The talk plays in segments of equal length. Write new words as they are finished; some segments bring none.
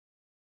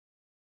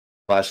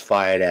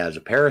classify it as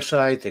a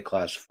parasite. They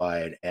classify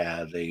it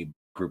as a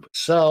group of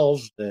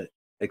cells, that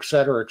et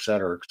cetera, et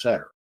cetera, et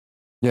cetera.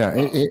 Yeah,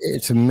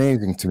 it's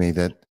amazing to me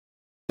that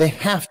they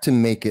have to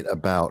make it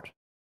about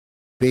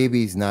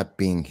babies not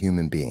being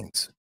human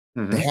beings.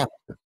 Mm-hmm. They have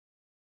to.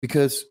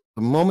 Because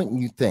the moment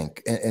you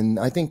think, and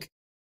I think,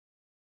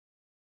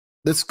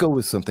 let's go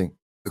with something.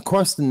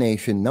 Across the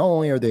nation, not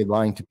only are they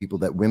lying to people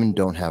that women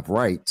don't have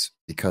rights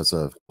because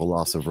of the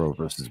loss of Roe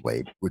versus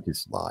Wade, which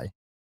is a lie,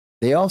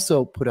 they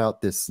also put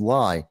out this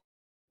lie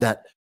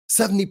that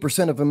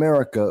 70% of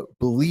America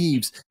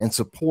believes and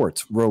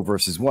supports Roe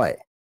versus Wade.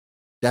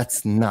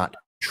 That's not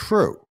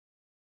true.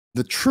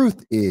 The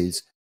truth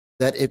is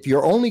that if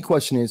your only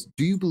question is,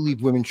 do you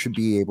believe women should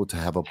be able to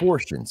have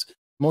abortions?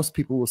 Most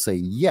people will say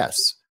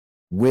yes,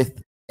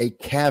 with a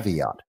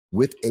caveat,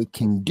 with a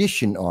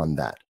condition on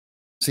that.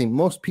 See,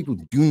 most people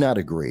do not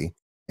agree,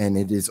 and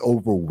it is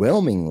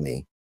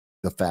overwhelmingly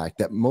the fact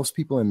that most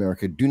people in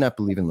America do not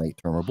believe in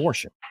late-term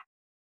abortion.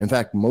 In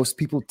fact, most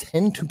people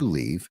tend to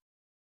believe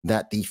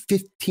that the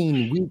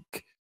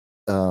 15-week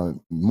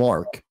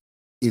mark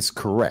is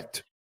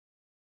correct,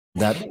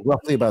 that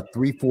roughly about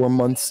 3-4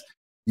 months,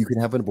 you can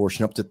have an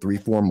abortion up to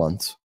 3-4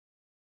 months,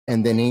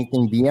 and then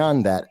anything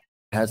beyond that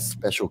has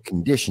special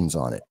conditions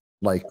on it,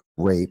 like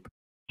rape,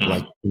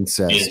 like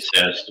incest,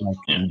 like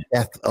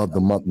death of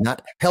the mother,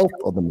 not health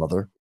of the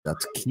mother.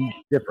 That's a key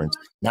difference.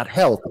 Not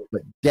health,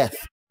 but death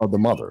of the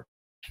mother.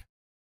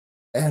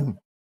 And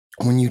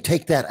when you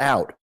take that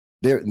out,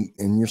 there,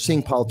 and you're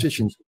seeing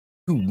politicians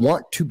who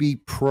want to be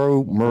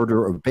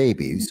pro-murder of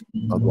babies,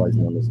 otherwise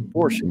known as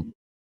abortion,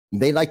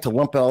 they like to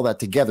lump all that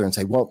together and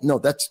say, well, no,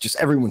 that's just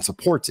everyone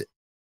supports it.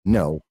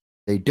 No,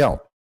 they don't.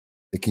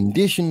 The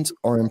conditions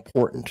are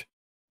important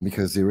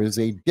because there is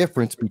a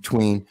difference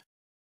between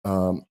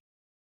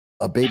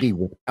a baby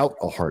without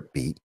a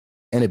heartbeat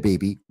and a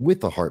baby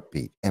with a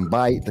heartbeat. And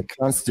by the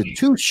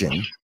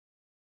Constitution,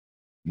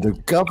 the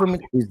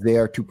government is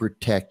there to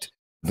protect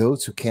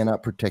those who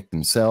cannot protect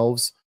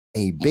themselves.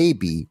 A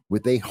baby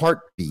with a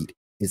heartbeat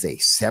is a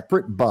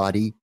separate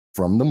body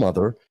from the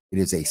mother. It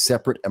is a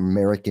separate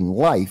American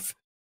life.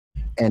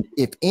 And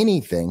if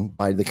anything,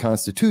 by the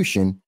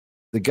Constitution,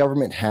 the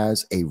government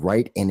has a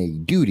right and a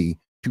duty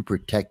to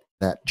protect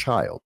that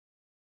child.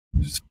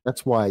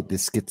 That's why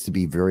this gets to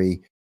be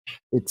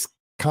it's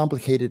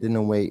complicated in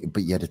a way,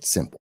 but yet it's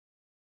simple.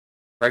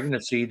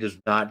 Pregnancy does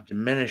not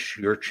diminish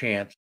your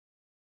chance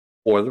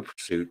for the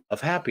pursuit of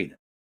happiness.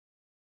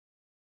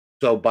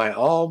 So by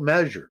all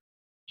measures,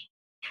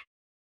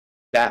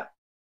 that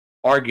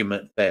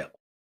argument fails.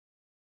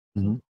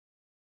 Mm-hmm.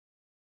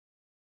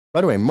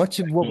 By the way, much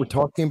of what we're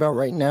talking about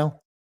right now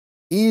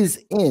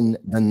is in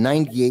the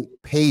 98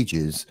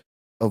 pages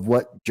of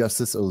what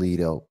Justice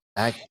Alito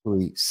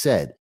actually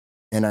said.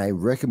 And I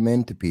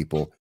recommend to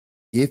people,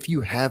 if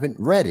you haven't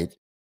read it,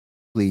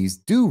 please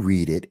do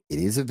read it. It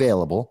is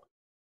available.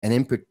 And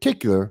in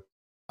particular,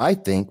 I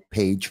think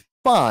page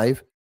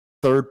 5,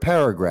 third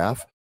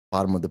paragraph,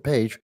 bottom of the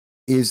page,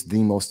 is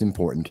the most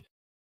important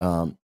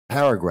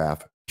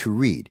paragraph to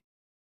read.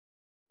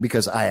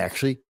 Because I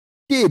actually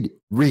did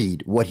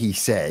read what he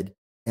said,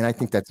 and I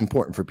think that's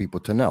important for people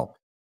to know,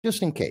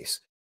 just in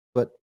case.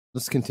 But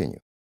let's continue.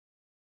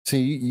 So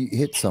you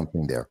hit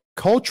something there.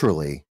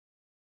 Culturally,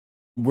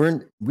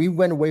 we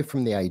went away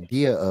from the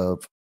idea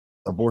of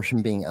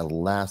abortion being a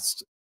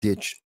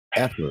last-ditch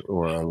effort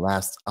or a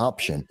last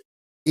option.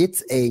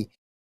 It's a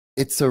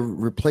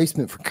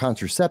replacement for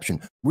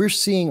contraception. We're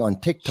seeing on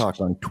TikTok,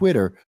 on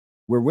Twitter,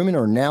 where women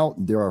are now,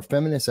 there are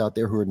feminists out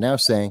there who are now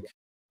saying,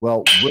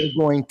 well, we're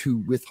going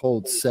to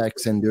withhold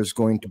sex and there's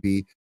going to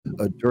be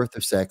a dearth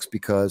of sex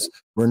because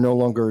we're no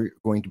longer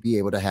going to be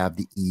able to have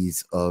the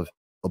ease of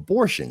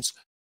abortions.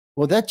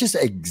 Well, that just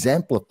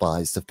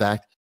exemplifies the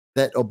fact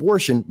that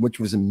abortion, which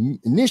was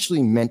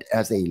initially meant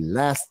as a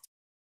last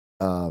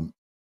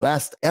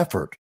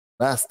effort,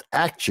 last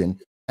action,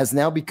 has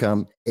now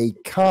become a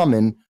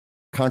common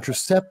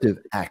contraceptive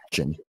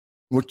action,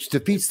 which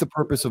defeats the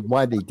purpose of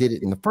why they did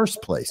it in the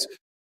first place.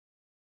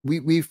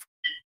 We've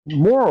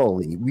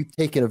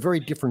taken a very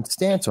different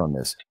stance on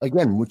this,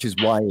 again, which is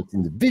why it's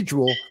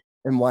individual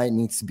and why it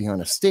needs to be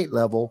on a state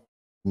level,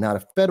 not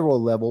a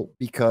federal level,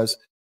 because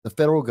the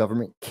federal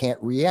government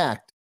can't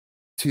react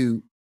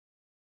to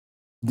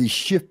the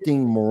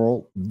shifting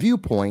moral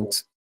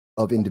viewpoints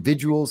of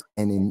individuals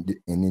and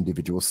in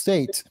individual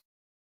states.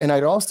 And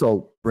I'd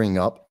also bring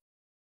up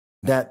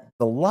that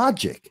the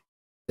logic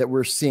that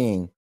we're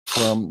seeing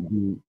from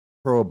the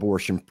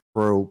pro-abortion,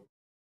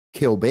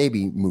 pro-kill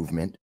baby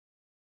movement,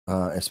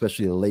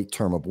 especially the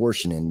late-term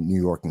abortion in New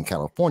York and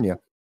California,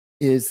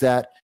 is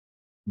that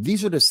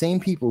these are the same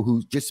people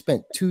who just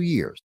spent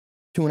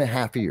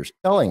 2.5 years,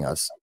 telling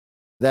us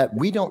that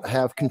we don't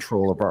have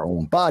control of our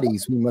own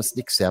bodies. We must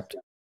accept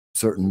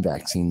certain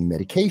vaccine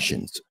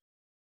medications,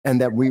 and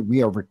that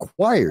we are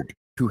required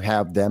to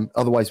have them.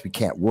 Otherwise, we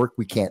can't work,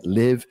 we can't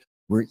live,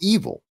 we're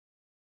evil.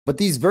 But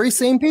these very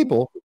same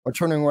people are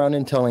turning around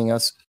and telling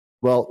us,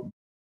 well,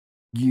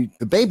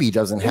 the baby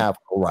doesn't have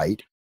a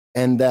right,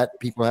 and that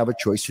people have a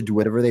choice to do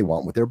whatever they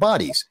want with their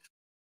bodies.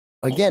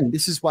 again,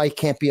 this is why it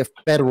can't be a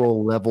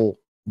federal level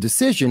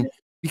decision,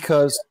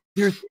 because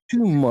there's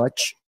too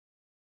much,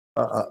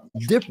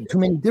 too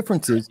many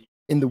differences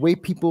in the way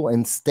people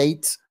and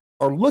states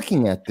are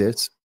looking at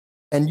this,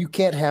 and you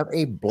can't have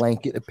a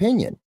blanket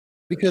opinion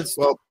because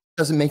it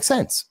doesn't make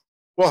sense.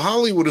 Well,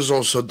 Hollywood has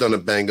also done a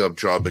bang-up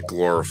job at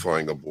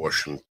glorifying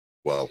abortion.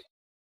 Well,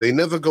 they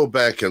never go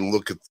back and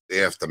look at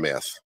the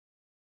aftermath.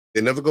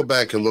 They never go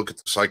back and look at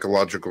the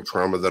psychological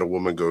trauma that a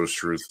woman goes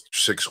through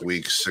 6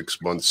 weeks, 6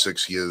 months,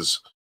 6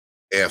 years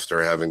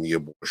after having the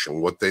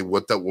abortion, what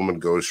that woman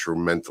goes through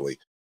mentally.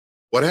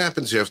 What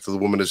happens after the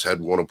woman has had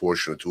 1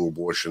 abortion or 2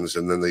 abortions,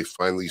 and then they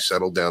finally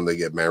settle down, they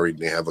get married,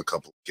 and they have a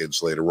couple of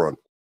kids later on?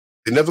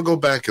 They never go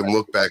back and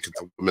look back at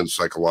the women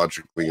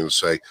psychologically and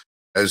say,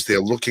 as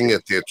they're looking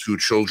at their 2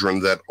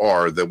 children that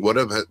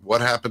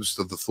what happens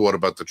to the thought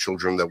about the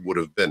children that would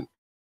have been?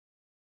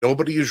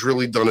 Nobody has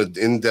really done an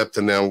in-depth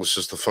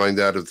analysis to find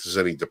out if there's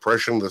any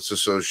depression that's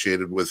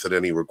associated with it,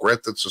 any regret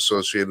that's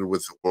associated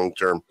with it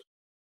long-term.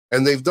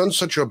 And they've done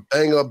such a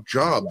bang-up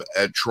job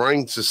at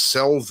trying to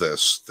sell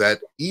this that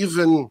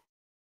even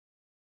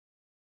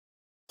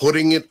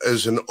putting it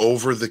as an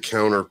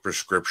over-the-counter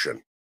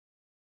prescription,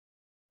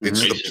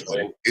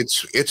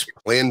 it's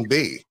Plan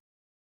B.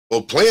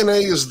 Well, Plan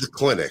A is the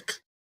clinic.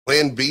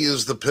 Plan B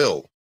is the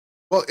pill.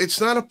 Well, it's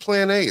not a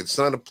Plan A. It's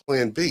not a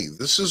Plan B.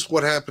 This is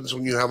what happens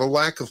when you have a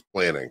lack of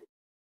planning.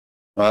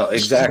 Well,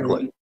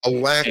 exactly. A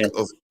lack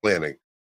of planning.